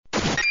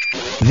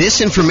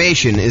This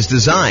information is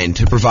designed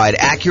to provide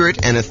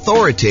accurate and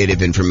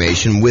authoritative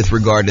information with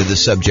regard to the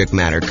subject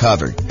matter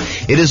covered.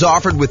 It is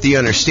offered with the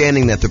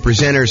understanding that the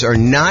presenters are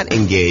not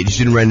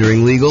engaged in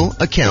rendering legal,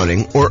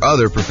 accounting, or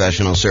other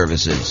professional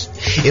services.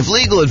 If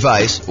legal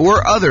advice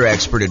or other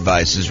expert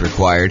advice is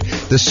required,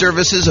 the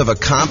services of a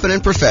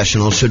competent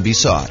professional should be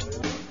sought.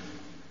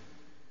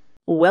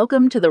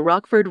 Welcome to the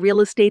Rockford Real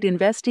Estate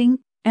Investing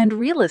and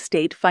Real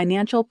Estate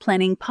Financial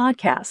Planning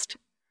Podcast.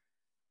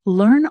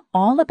 Learn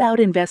all about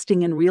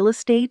investing in real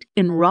estate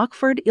in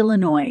Rockford,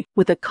 Illinois,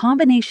 with a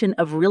combination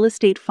of real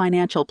estate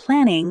financial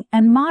planning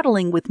and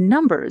modeling with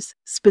numbers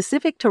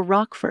specific to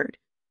Rockford.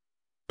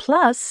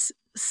 Plus,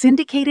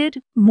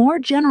 syndicated, more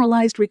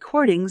generalized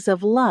recordings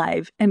of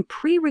live and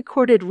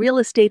pre-recorded real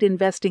estate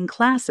investing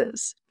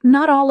classes,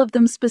 not all of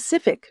them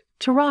specific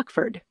to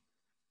Rockford.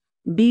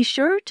 Be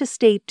sure to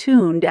stay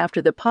tuned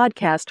after the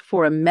podcast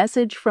for a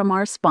message from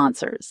our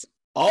sponsors.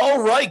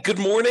 All right, good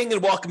morning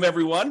and welcome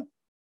everyone.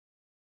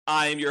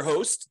 I am your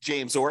host,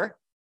 James Orr.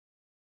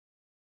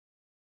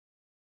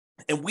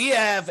 And we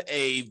have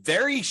a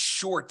very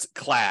short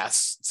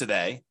class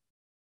today,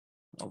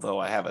 although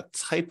I have a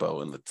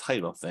typo in the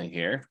title thing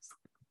here.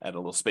 Add a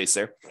little space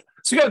there.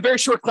 So we got a very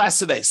short class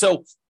today.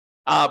 So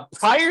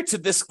prior to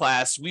this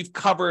class, we've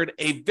covered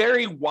a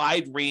very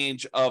wide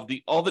range of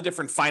all the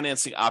different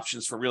financing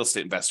options for real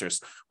estate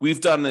investors.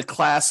 We've done a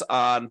class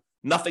on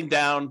nothing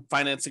down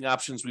financing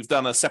options. We've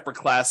done a separate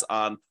class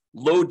on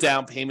low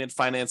down payment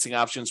financing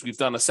options. We've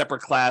done a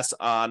separate class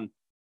on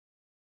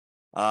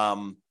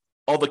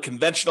all the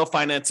conventional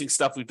financing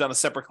stuff. We've done a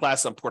separate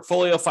class on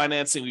portfolio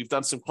financing. We've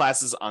done some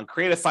classes on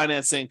creative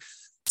financing.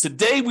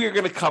 Today, we are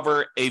going to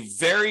cover a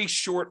very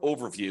short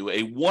overview,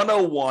 a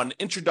 101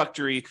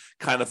 introductory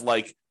kind of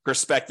like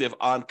perspective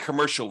on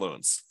commercial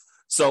loans.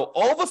 So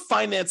all the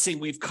financing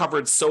we've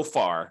covered so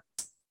far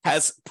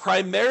has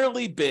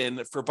primarily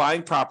been for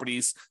buying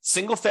properties,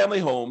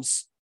 single-family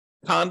homes,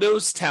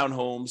 condos,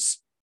 townhomes,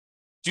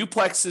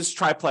 duplexes,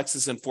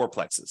 triplexes, and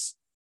fourplexes.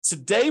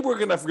 Today, we're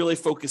going to really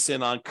focus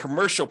in on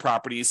commercial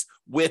properties,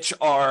 which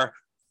are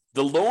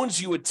the loans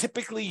you would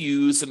typically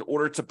use in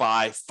order to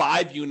buy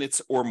 5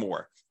 units or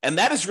more. And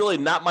that is really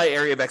not my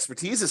area of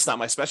expertise. It's not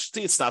my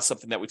specialty. It's not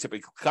something that we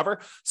typically cover.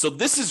 So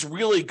this is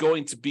really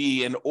going to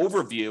be an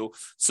overview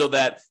so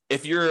that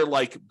if you're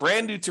like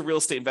brand new to real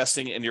estate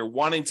investing and you're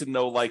wanting to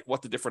know like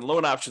what the different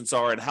loan options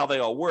are and how they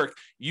all work,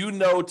 you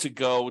know to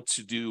go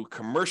to do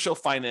commercial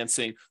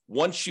financing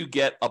once you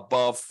get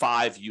above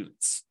 5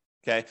 units.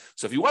 Okay,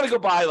 so if you want to go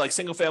buy like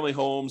single family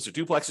homes or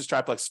duplexes,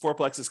 triplexes,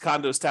 fourplexes,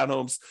 condos,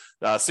 townhomes,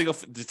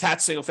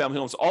 detached single family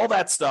homes, all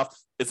that stuff,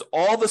 it's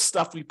all the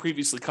stuff we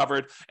previously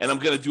covered. And I'm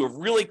going to do a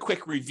really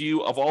quick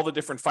review of all the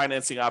different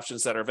financing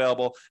options that are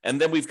available.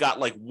 And then we've got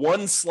like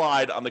one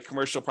slide on the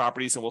commercial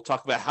properties and we'll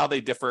talk about how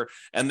they differ.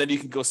 And then you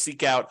can go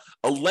seek out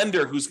a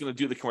lender who's going to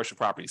do the commercial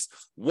properties.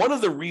 One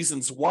of the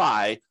reasons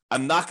why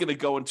I'm not going to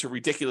go into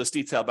ridiculous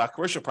detail about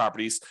commercial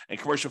properties and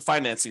commercial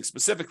financing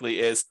specifically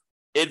is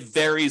it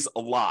varies a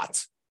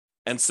lot.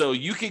 And so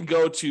you can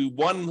go to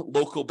one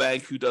local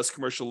bank who does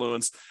commercial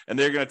loans, and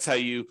they're going to tell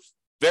you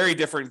very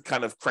different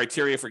kind of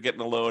criteria for getting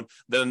a loan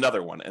than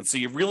another one. And so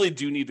you really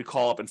do need to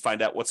call up and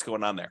find out what's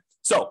going on there.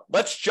 So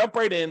let's jump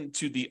right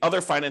into the other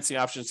financing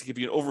options to give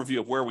you an overview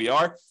of where we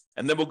are,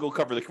 and then we'll go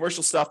cover the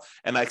commercial stuff.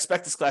 And I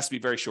expect this class to be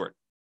very short.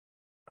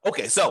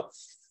 Okay, so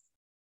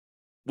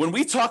when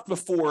we talked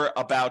before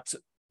about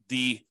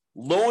the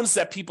loans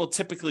that people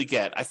typically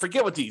get, I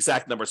forget what the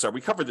exact numbers are.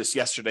 We covered this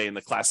yesterday in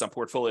the class on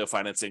portfolio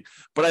financing,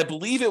 but I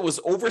believe it was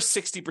over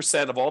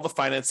 60% of all the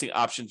financing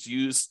options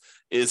used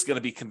is going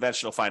to be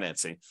conventional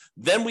financing.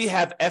 Then we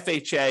have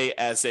FHA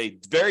as a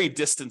very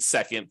distant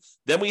second.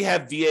 Then we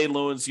have VA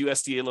loans,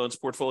 USDA loans,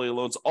 portfolio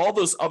loans, all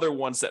those other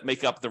ones that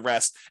make up the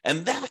rest.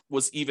 And that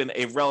was even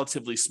a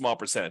relatively small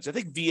percentage. I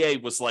think VA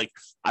was like,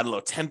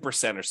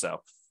 10% or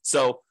so.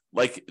 So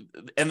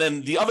and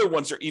then the other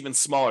ones are even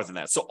smaller than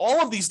that. So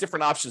all of these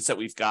different options that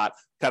we've got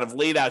kind of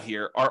laid out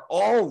here are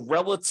all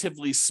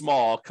relatively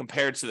small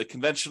compared to the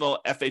conventional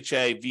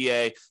FHA,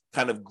 VA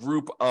kind of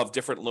group of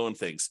different loan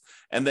things.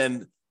 And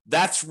then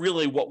that's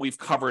really what we've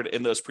covered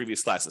in those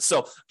previous classes.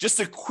 So just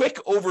a quick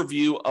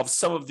overview of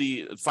some of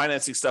the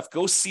financing stuff.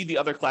 Go see the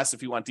other class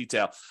if you want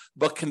detail.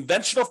 But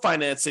conventional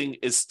financing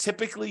is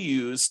typically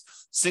used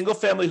single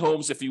family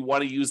homes if you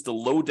want to use the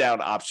low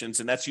down options.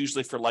 And that's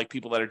usually for like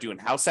people that are doing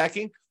house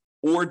hacking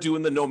or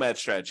doing the nomad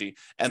strategy.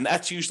 And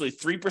that's usually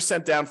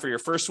 3% down for your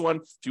first one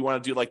if you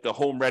want to do like the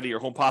home ready or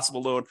home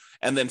possible loan,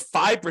 and then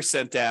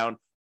 5% down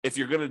if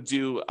you're going to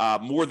do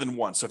more than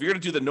one. So if you're going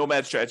to do the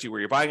nomad strategy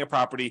where you're buying a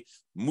property,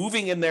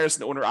 moving in there as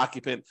an owner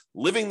occupant,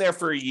 living there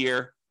for a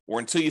year, or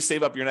until you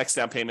save up your next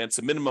down payment, it's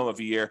a minimum of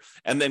a year,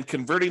 and then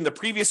converting the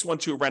previous one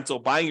to a rental,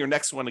 buying your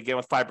next one again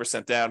with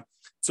 5% down.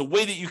 It's a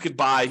way that you could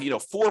buy,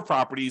 4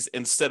 properties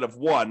instead of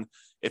one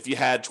if you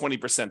had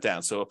 20%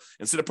 down. So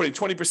instead of putting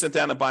 20%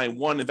 down and buying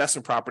one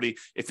investment property,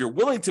 if you're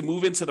willing to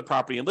move into the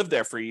property and live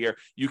there for a year,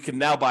 you can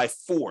now buy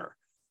 4.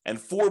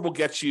 And 4 will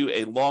get you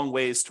a long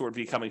ways toward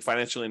becoming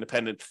financially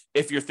independent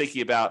if you're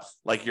thinking about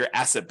like your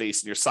asset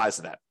base and your size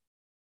of that.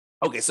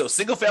 Okay, so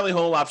single family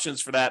home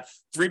options for that,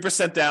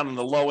 3% down on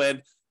the low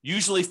end,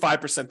 usually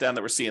 5% down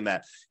that we're seeing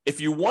that.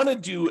 If you want to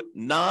do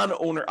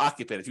non-owner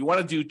occupant, if you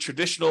want to do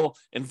traditional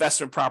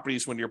investment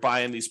properties when you're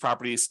buying these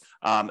properties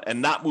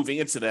and not moving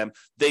into them,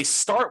 they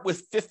start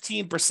with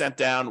 15%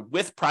 down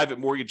with private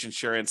mortgage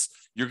insurance.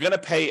 You're going to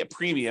pay a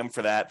premium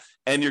for that,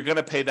 and you're going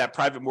to pay that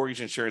private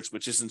mortgage insurance,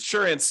 which is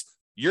insurance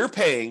you're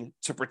paying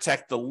to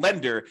protect the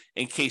lender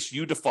in case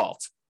you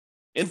default.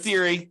 In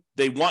theory,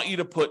 they want you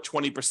to put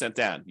 20%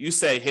 down. You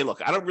say, hey,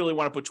 look, I don't really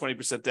want to put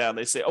 20% down.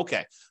 They say,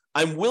 okay,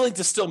 I'm willing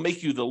to still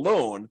make you the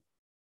loan.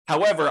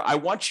 However, I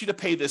want you to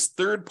pay this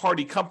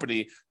third-party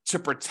company to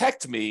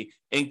protect me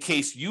in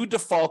case you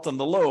default on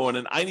the loan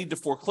and I need to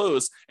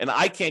foreclose and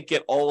I can't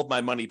get all of my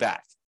money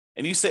back.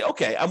 And you say,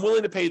 okay, I'm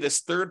willing to pay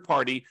this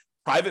third-party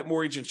private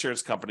mortgage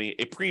insurance company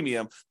a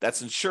premium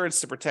that's insurance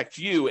to protect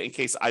you in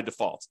case I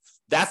default.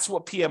 That's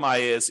what PMI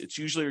is. It's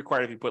usually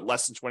required if you put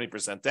less than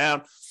 20%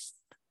 down.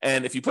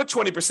 And if you put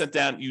 20%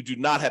 down, you do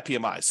not have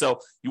PMI.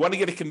 So you want to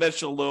get a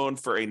conventional loan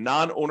for a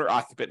non-owner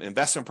occupant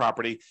investment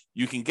property.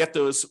 You can get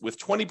those with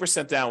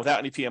 20% down without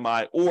any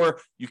PMI, or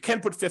you can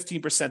put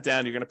 15%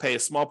 down. You're going to pay a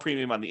small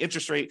premium on the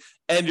interest rate,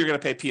 and you're going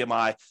to pay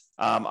PMI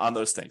on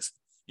those things.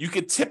 You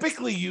could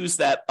typically use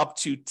that up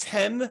to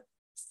 10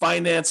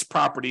 finance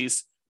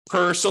properties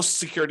per Social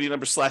Security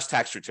number /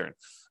 tax return.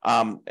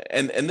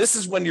 And this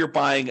is when you're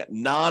buying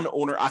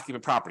non-owner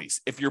occupant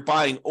properties. If you're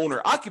buying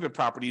owner occupant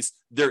properties,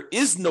 there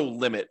is no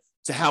limit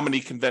to how many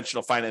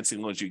conventional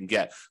financing loans you can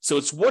get. So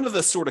it's one of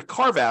the sort of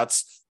carve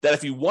outs that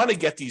if you want to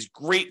get these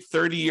great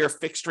 30-year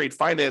fixed rate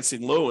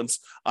financing loans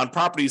on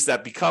properties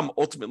that become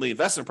ultimately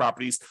investment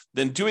properties,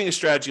 then doing a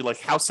strategy like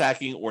house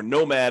hacking or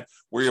Nomad,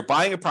 where you're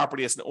buying a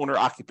property as an owner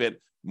occupant,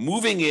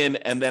 moving in,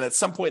 and then at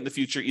some point in the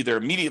future, either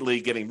immediately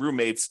getting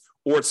roommates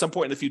or at some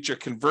point in the future,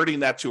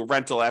 converting that to a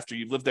rental after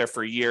you've lived there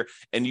for a year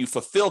and you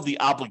fulfill the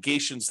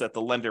obligations that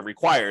the lender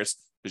requires,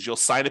 because you'll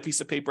sign a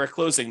piece of paper at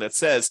closing that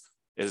says,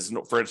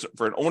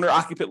 for an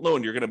owner-occupant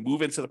loan, you're going to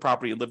move into the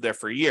property and live there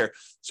for a year.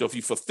 So if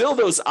you fulfill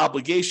those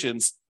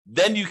obligations,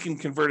 then you can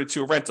convert it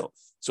to a rental.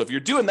 So if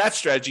you're doing that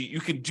strategy, you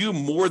can do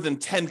more than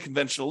 10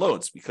 conventional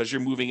loans because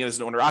you're moving in as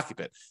an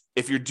owner-occupant.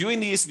 If you're doing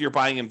these and you're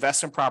buying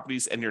investment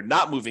properties and you're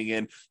not moving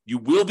in, you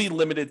will be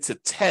limited to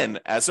 10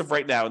 as of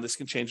right now, and this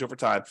can change over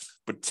time,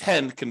 but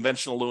 10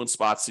 conventional loan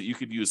spots that you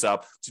could use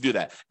up to do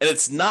that. And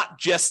it's not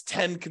just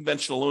 10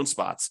 conventional loan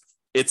spots.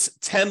 It's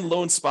 10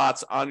 loan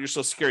spots on your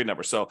Social Security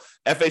number. So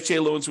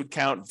FHA loans would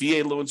count,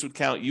 VA loans would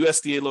count,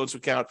 USDA loans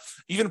would count,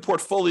 even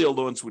portfolio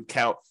loans would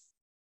count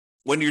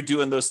when you're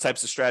doing those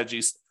types of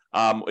strategies,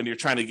 when you're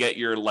trying to get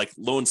your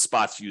loan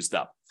spots used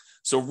up.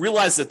 So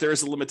realize that there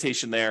is a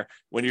limitation there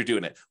when you're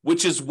doing it,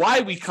 which is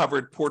why we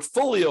covered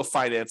portfolio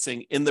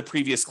financing in the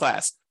previous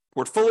class.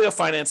 Portfolio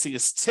financing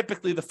is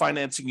typically the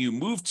financing you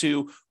move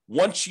to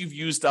once you've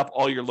used up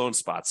all your loan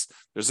spots.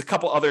 There's a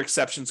couple other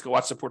exceptions. Go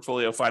watch the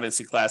portfolio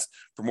financing class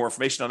for more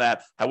information on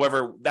that.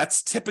 However,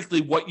 that's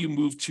typically what you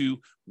move to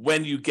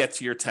when you get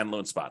to your 10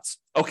 loan spots.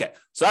 Okay,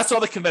 so that's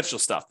all the conventional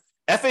stuff.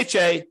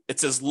 FHA,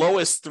 it's as low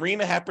as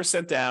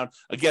 3.5% down.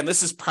 Again,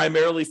 this is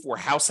primarily for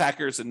house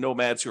hackers and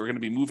nomads who are going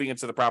to be moving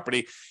into the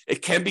property.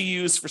 It can be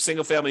used for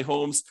single-family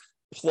homes,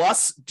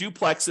 plus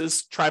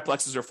duplexes,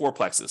 triplexes, or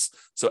fourplexes.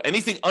 So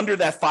anything under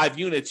that 5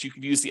 units, you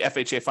can use the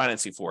FHA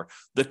financing for.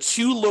 The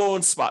two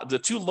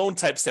loan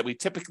types that we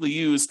typically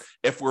use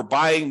if we're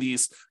buying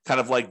these kind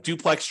of like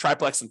duplex,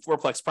 triplex, and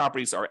fourplex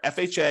properties are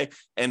FHA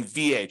and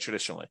VA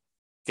traditionally.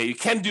 Okay, you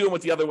can do them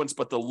with the other ones,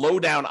 but the low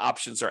down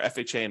options are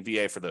FHA and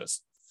VA for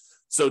those.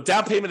 So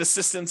down payment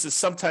assistance is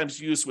sometimes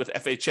used with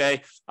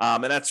FHA,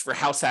 and that's for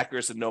house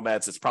hackers and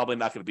nomads. It's probably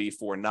not going to be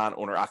for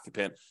non-owner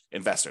occupant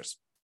investors.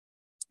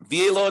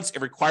 VA loans,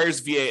 it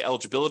requires VA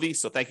eligibility.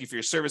 So thank you for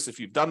your service if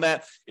you've done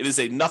that. It is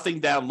a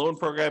nothing down loan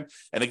program.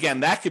 And again,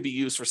 that could be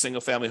used for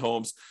single family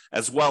homes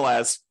as well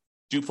as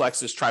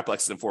duplexes,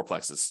 triplexes, and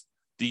fourplexes.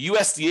 The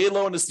USDA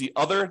loan is the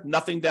other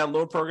nothing down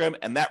loan program,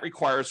 and that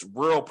requires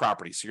rural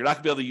property. So you're not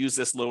going to be able to use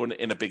this loan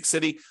in a big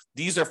city.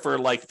 These are for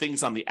like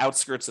things on the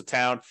outskirts of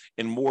town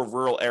in more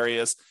rural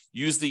areas.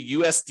 Use the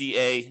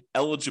USDA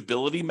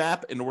eligibility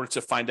map in order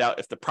to find out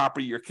if the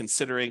property you're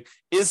considering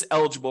is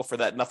eligible for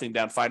that nothing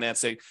down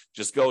financing.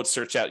 Just go and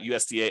search out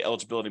USDA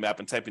eligibility map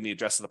and type in the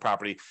address of the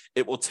property.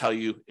 It will tell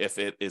you if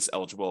it is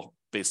eligible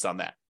based on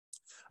that.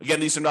 Again,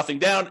 these are nothing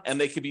down,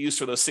 and they can be used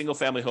for those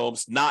single-family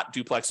homes, not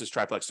duplexes,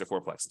 triplexes, or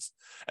fourplexes.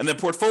 And then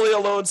portfolio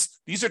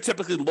loans, these are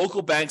typically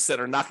local banks that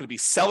are not going to be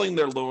selling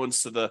their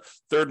loans to the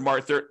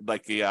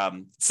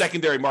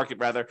secondary market,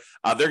 rather.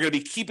 They're going to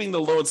be keeping the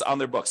loans on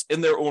their books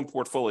in their own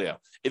portfolio.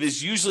 It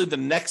is usually the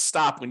next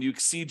stop when you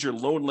exceed your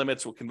loan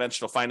limits with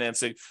conventional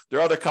financing. There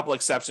are other couple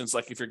exceptions,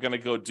 like if you're going to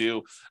go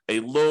do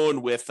a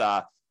loan with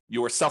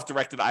your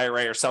self-directed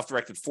IRA or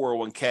self-directed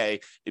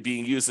 401k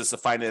being used as a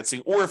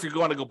financing, or if you're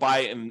going to go buy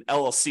an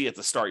LLC at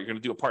the start, you're going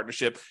to do a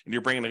partnership and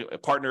you're bringing a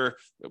partner,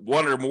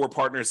 one or more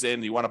partners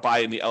in, you want to buy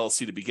in the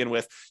LLC to begin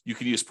with, you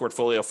can use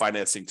portfolio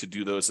financing to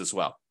do those as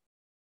well.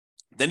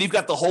 Then you've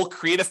got the whole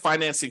creative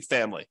financing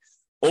family,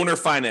 owner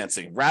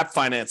financing, wrap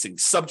financing,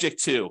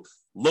 subject to.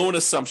 loan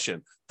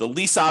assumption, the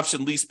lease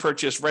option, lease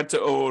purchase, rent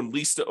to own,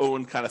 lease to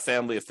own kind of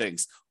family of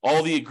things.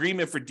 All the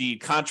agreement for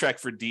deed, contract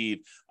for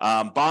deed,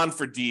 bond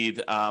for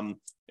deed,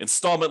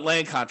 installment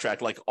land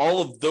contract, like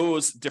all of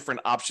those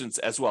different options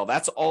as well.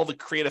 That's all the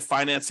creative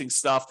financing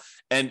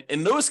stuff. And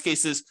in those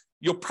cases,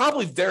 you'll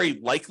probably very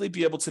likely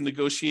be able to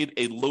negotiate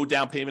a low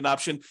down payment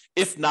option,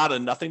 if not a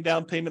nothing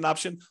down payment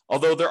option,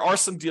 although there are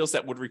some deals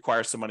that would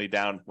require some money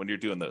down when you're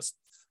doing those.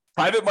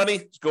 Private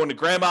money, going to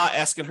grandma,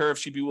 asking her if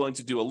she'd be willing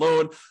to do a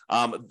loan.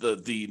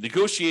 The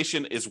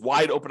negotiation is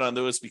wide open on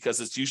those because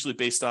it's usually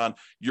based on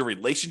your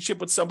relationship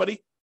with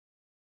somebody.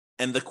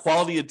 And the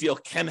quality of deal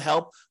can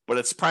help, but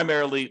it's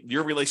primarily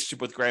your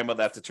relationship with grandma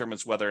that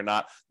determines whether or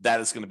not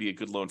that is going to be a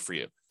good loan for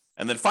you.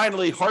 And then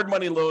finally, hard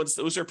money loans.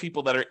 Those are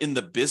people that are in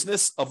the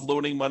business of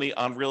loaning money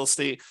on real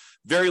estate,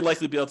 very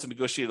likely be able to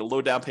negotiate a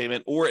low down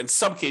payment, or in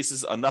some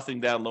cases, a nothing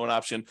down loan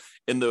option.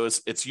 In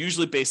those, it's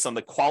usually based on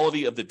the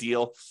quality of the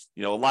deal.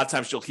 You know, a lot of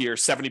times you'll hear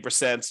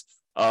 70%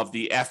 of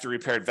the after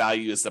repaired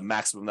value is the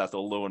maximum that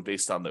they'll loan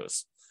based on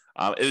those.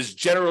 It is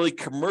generally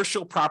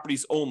commercial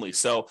properties only.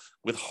 So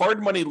with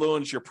hard money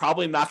loans, you're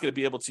probably not going to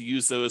be able to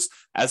use those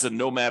as a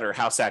nomad or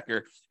house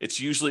hacker. It's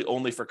usually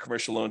only for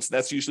commercial loans.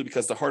 That's usually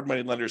because the hard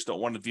money lenders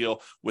don't want to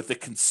deal with the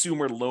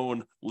consumer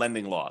loan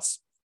lending laws.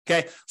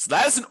 Okay, so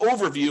that is an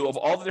overview of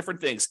all the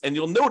different things. And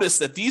you'll notice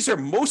that these are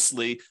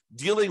mostly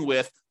dealing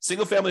with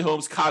single family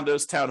homes,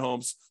 condos,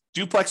 townhomes,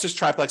 duplexes,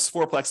 triplexes,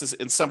 fourplexes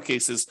in some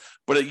cases,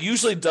 but it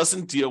usually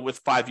doesn't deal with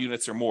 5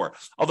 units or more.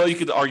 Although you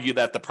could argue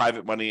that the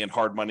private money and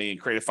hard money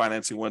and creative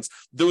financing ones,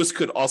 those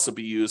could also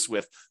be used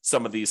with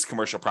some of these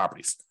commercial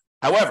properties.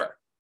 However,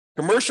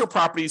 commercial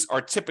properties are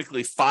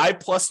typically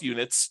 5+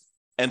 units,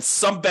 and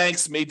some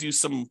banks may do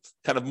some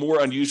kind of more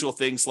unusual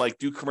things like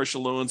do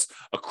commercial loans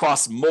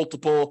across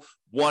multiple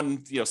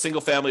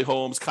single family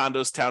homes,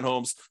 condos,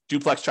 townhomes,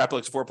 duplex,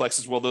 triplex,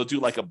 fourplexes. Well, they'll do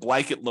like a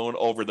blanket loan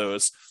over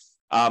those.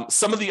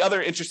 Some of the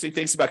other interesting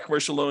things about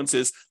commercial loans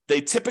is they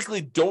typically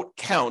don't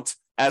count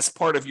as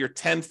part of your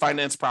 10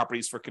 finance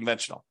properties for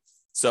conventional.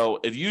 So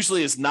it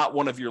usually is not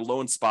one of your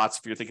loan spots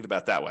if you're thinking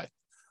about it that way.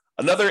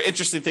 Another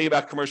interesting thing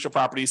about commercial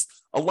properties,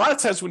 a lot of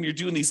times when you're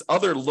doing these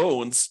other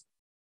loans,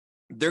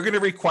 they're going to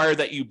require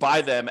that you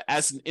buy them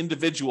as an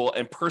individual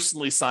and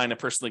personally sign and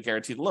personally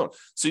guarantee the loan.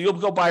 So you'll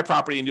go buy a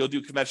property and you'll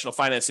do conventional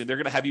financing. They're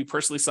going to have you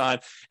personally sign,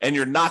 and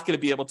you're not going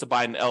to be able to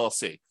buy an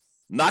LLC.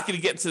 Not going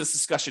to get into this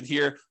discussion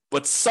here,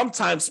 but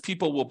sometimes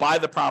people will buy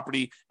the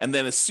property, and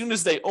then as soon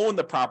as they own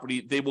the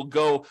property, they will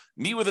go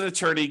meet with an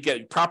attorney,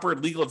 get proper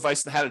legal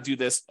advice on how to do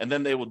this, and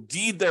then they will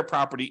deed their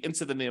property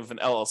into the name of an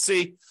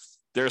LLC.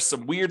 There's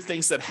some weird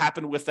things that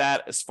happen with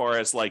that as far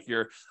as like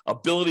your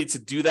ability to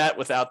do that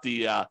without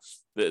the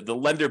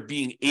lender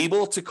being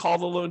able to call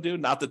the loan due.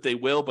 Not that they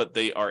will, but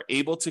they are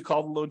able to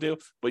call the loan due.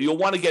 But you'll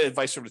want to get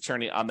advice from an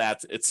attorney on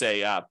that. It's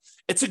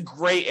a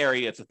gray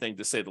area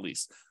to say the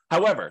least.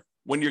 However,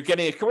 when you're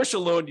getting a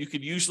commercial loan, you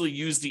could usually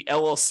use the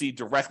LLC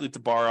directly to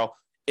borrow.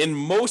 In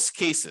most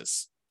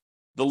cases,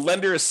 the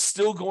lender is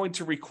still going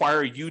to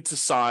require you to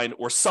sign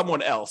or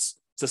someone else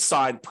to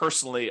sign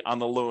personally on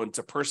the loan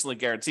to personally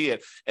guarantee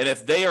it. And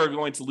if they are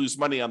going to lose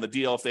money on the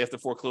deal, if they have to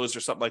foreclose or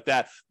something like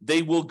that,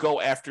 they will go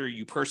after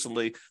you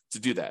personally to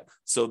do that.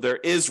 So there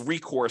is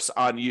recourse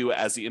on you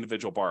as the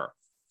individual borrower.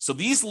 So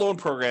these loan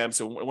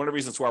programs, and one of the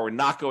reasons why we're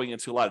not going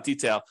into a lot of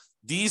detail,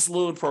 these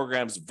loan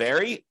programs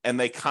vary and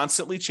they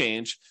constantly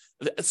change.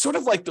 It's sort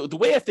of like the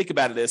way I think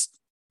about it is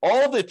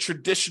all the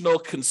traditional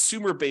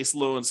consumer-based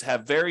loans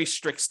have very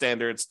strict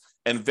standards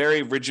and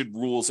very rigid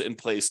rules in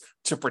place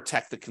to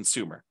protect the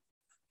consumer.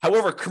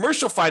 However,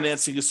 commercial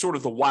financing is sort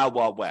of the wild,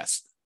 wild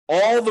west.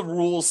 All the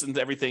rules and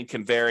everything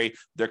can vary.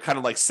 They're kind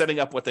of like setting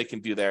up what they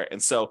can do there.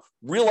 And so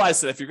realize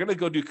that if you're going to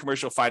go do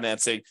commercial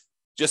financing,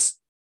 just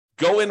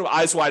go in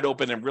eyes wide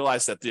open and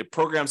realize that the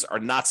programs are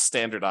not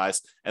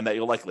standardized and that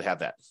you'll likely have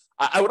that.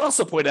 I would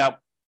also point out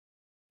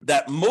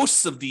that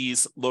most of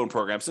these loan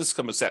programs, there's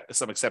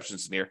some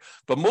exceptions in here,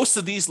 but most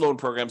of these loan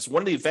programs,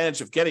 one of the advantages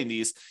of getting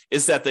these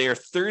is that they are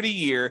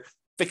 30-year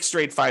fixed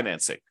rate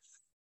financing.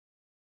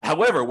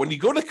 However, when you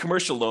go to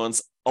commercial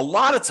loans, a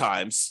lot of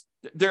times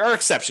there are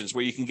exceptions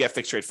where you can get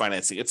fixed rate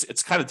financing.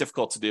 It's kind of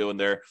difficult to do, and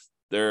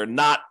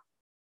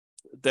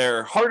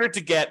they're harder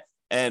to get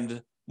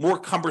and more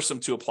cumbersome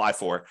to apply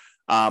for.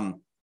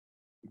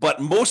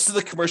 But most of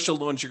the commercial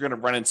loans you're going to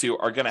run into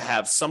are going to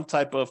have some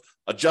type of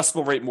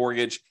adjustable rate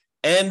mortgage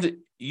and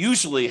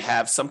usually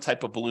have some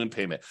type of balloon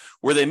payment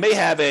where they may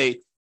have a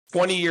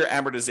 20-year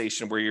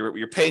amortization where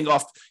you're paying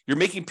off, you're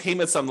making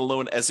payments on the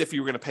loan as if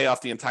you were going to pay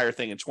off the entire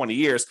thing in 20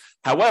 years.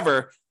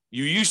 However,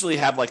 you usually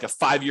have like a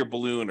 5-year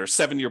balloon or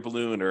 7-year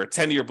balloon or a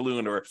 10-year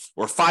balloon or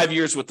 5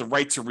 years with the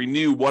right to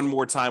renew one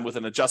more time with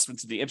an adjustment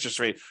to the interest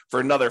rate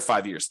for another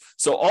 5 years.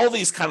 So all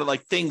these kind of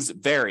like things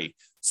vary.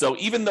 So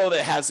even though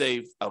that has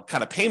a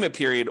kind of payment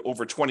period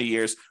over 20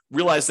 years,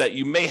 realize that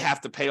you may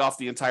have to pay off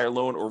the entire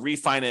loan or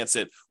refinance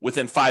it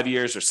within 5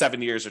 years or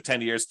 7 years or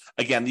 10 years.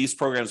 Again, these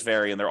programs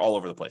vary and they're all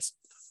over the place.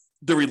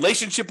 The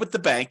relationship with the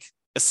bank,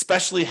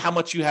 especially how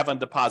much you have on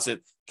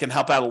deposit, can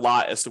help out a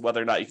lot as to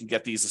whether or not you can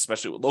get these,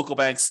 especially with local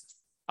banks.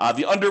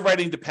 The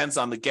underwriting depends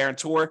on the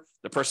guarantor,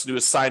 the person who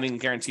is signing and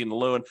guaranteeing the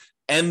loan,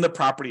 and the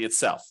property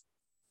itself.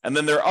 And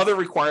then there are other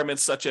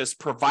requirements such as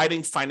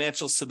providing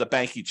financials to the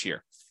bank each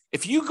year.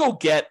 If you go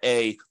get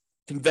a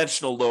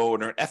conventional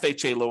loan or an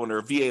FHA loan or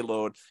a VA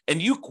loan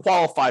and you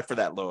qualify for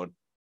that loan,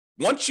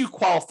 once you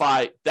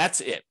qualify,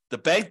 that's it. The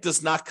bank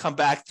does not come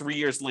back 3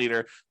 years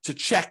later to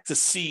check to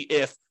see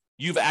if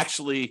you've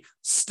actually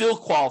still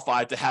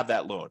qualified to have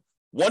that loan.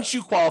 Once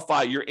you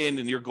qualify, you're in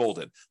and you're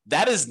golden.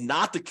 That is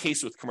not the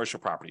case with commercial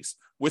properties.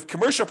 With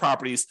commercial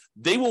properties,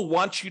 they will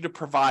want you to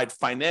provide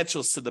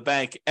financials to the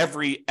bank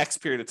every X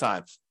period of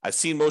time. I've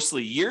seen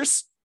mostly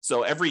years.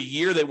 So every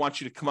year they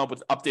want you to come up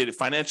with updated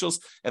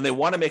financials, and they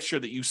want to make sure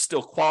that you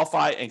still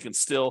qualify and can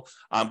still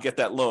get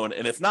that loan.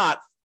 And if not,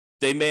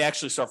 they may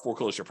actually start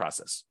foreclosure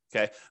process.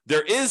 Okay.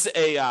 There is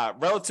a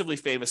relatively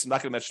famous, I'm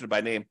not going to mention it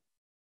by name,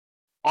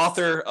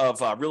 author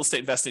of real estate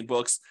investing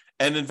books,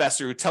 an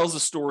investor who tells the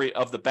story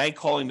of the bank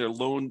calling their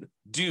loan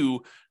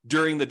due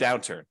during the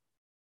downturn.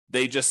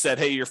 They just said,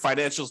 hey, your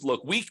financials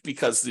look weak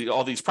because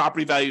all these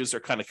property values are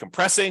kind of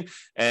compressing.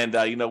 And,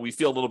 we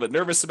feel a little bit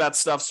nervous about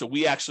stuff. So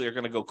we actually are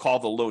going to go call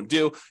the loan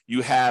due.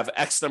 You have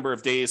X number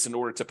of days in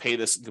order to pay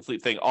this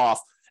complete thing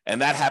off.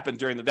 And that happened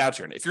during the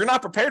downturn. If you're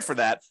not prepared for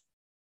that,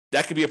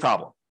 that could be a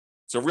problem.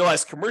 So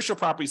realize commercial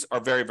properties are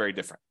very, very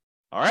different.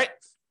 All right.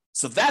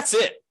 So that's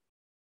it.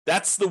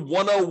 That's the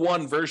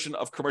 101 version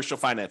of commercial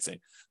financing.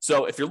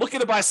 So if you're looking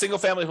to buy single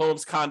family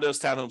homes,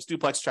 condos, townhomes,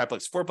 duplex,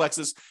 triplex,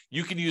 fourplexes,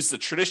 you can use the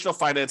traditional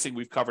financing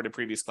we've covered in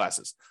previous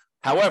classes.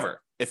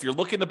 However, if you're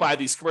looking to buy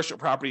these commercial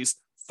properties,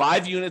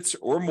 5 units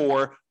or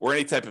more, or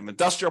any type of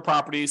industrial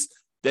properties,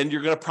 then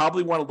you're going to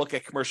probably want to look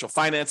at commercial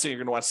financing. You're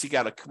going to want to seek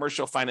out a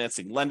commercial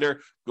financing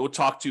lender. Go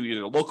talk to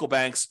either local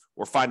banks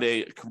or find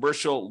a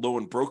commercial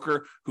loan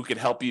broker who can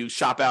help you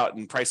shop out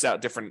and price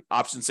out different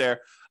options there.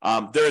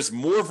 There's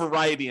more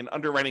variety in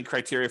underwriting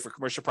criteria for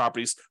commercial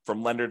properties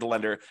from lender to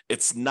lender.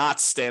 It's not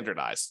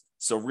standardized.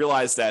 So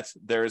realize that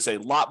there is a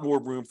lot more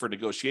room for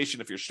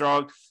negotiation if you're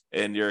strong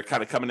and you're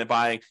kind of coming and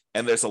buying.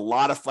 And there's a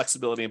lot of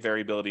flexibility and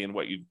variability in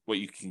what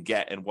you can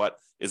get and what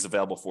is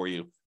available for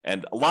you.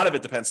 And a lot of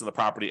it depends on the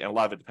property and a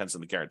lot of it depends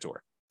on the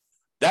guarantor.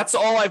 That's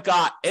all I've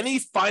got. Any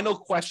final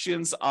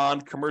questions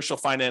on commercial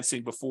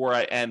financing before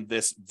I end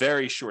this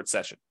very short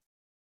session?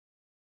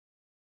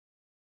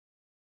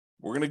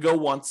 We're going to go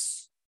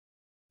once.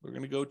 We're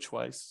going to go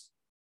twice.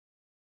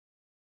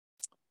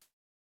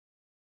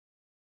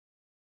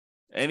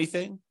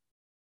 Anything?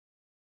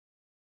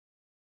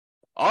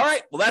 All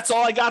right. Well, that's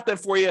all I got then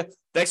for you.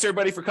 Thanks,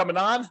 everybody, for coming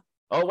on.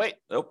 Oh, wait.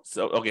 Oh,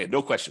 so, okay.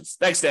 No questions.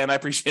 Thanks, Dan. I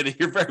appreciate it.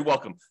 You're very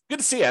welcome. Good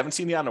to see you. I haven't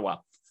seen you in a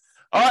while.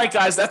 All right,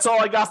 guys. That's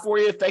all I got for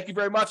you. Thank you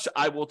very much.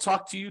 I will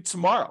talk to you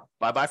tomorrow.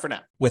 Bye-bye for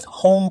now. With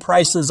home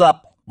prices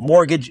up,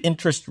 mortgage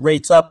interest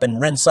rates up, and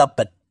rents up,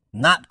 but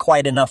not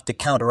quite enough to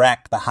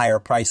counteract the higher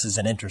prices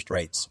and interest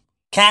rates.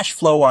 Cash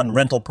flow on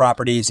rental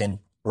properties in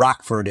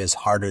Rockford is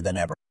harder than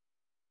ever.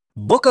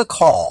 Book a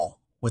call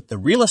with the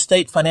Real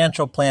Estate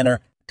Financial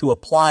Planner to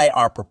apply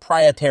our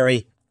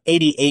proprietary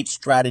 88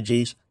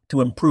 strategies to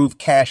improve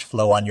cash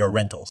flow on your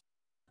rentals.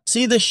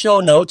 See the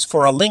show notes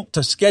for a link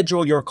to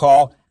schedule your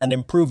call and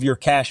improve your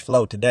cash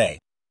flow today.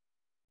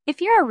 If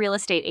you're a real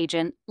estate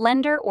agent,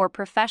 lender, or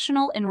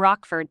professional in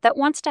Rockford that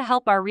wants to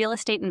help our real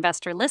estate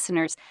investor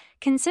listeners,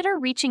 consider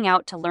reaching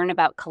out to learn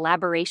about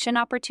collaboration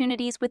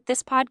opportunities with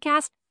this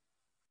podcast.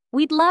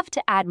 We'd love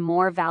to add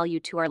more value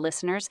to our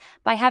listeners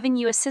by having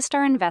you assist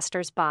our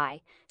investors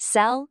buy,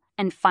 sell,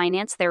 and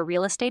finance their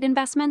real estate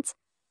investments.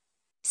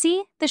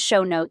 See the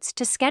show notes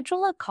to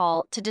schedule a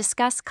call to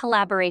discuss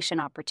collaboration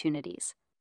opportunities.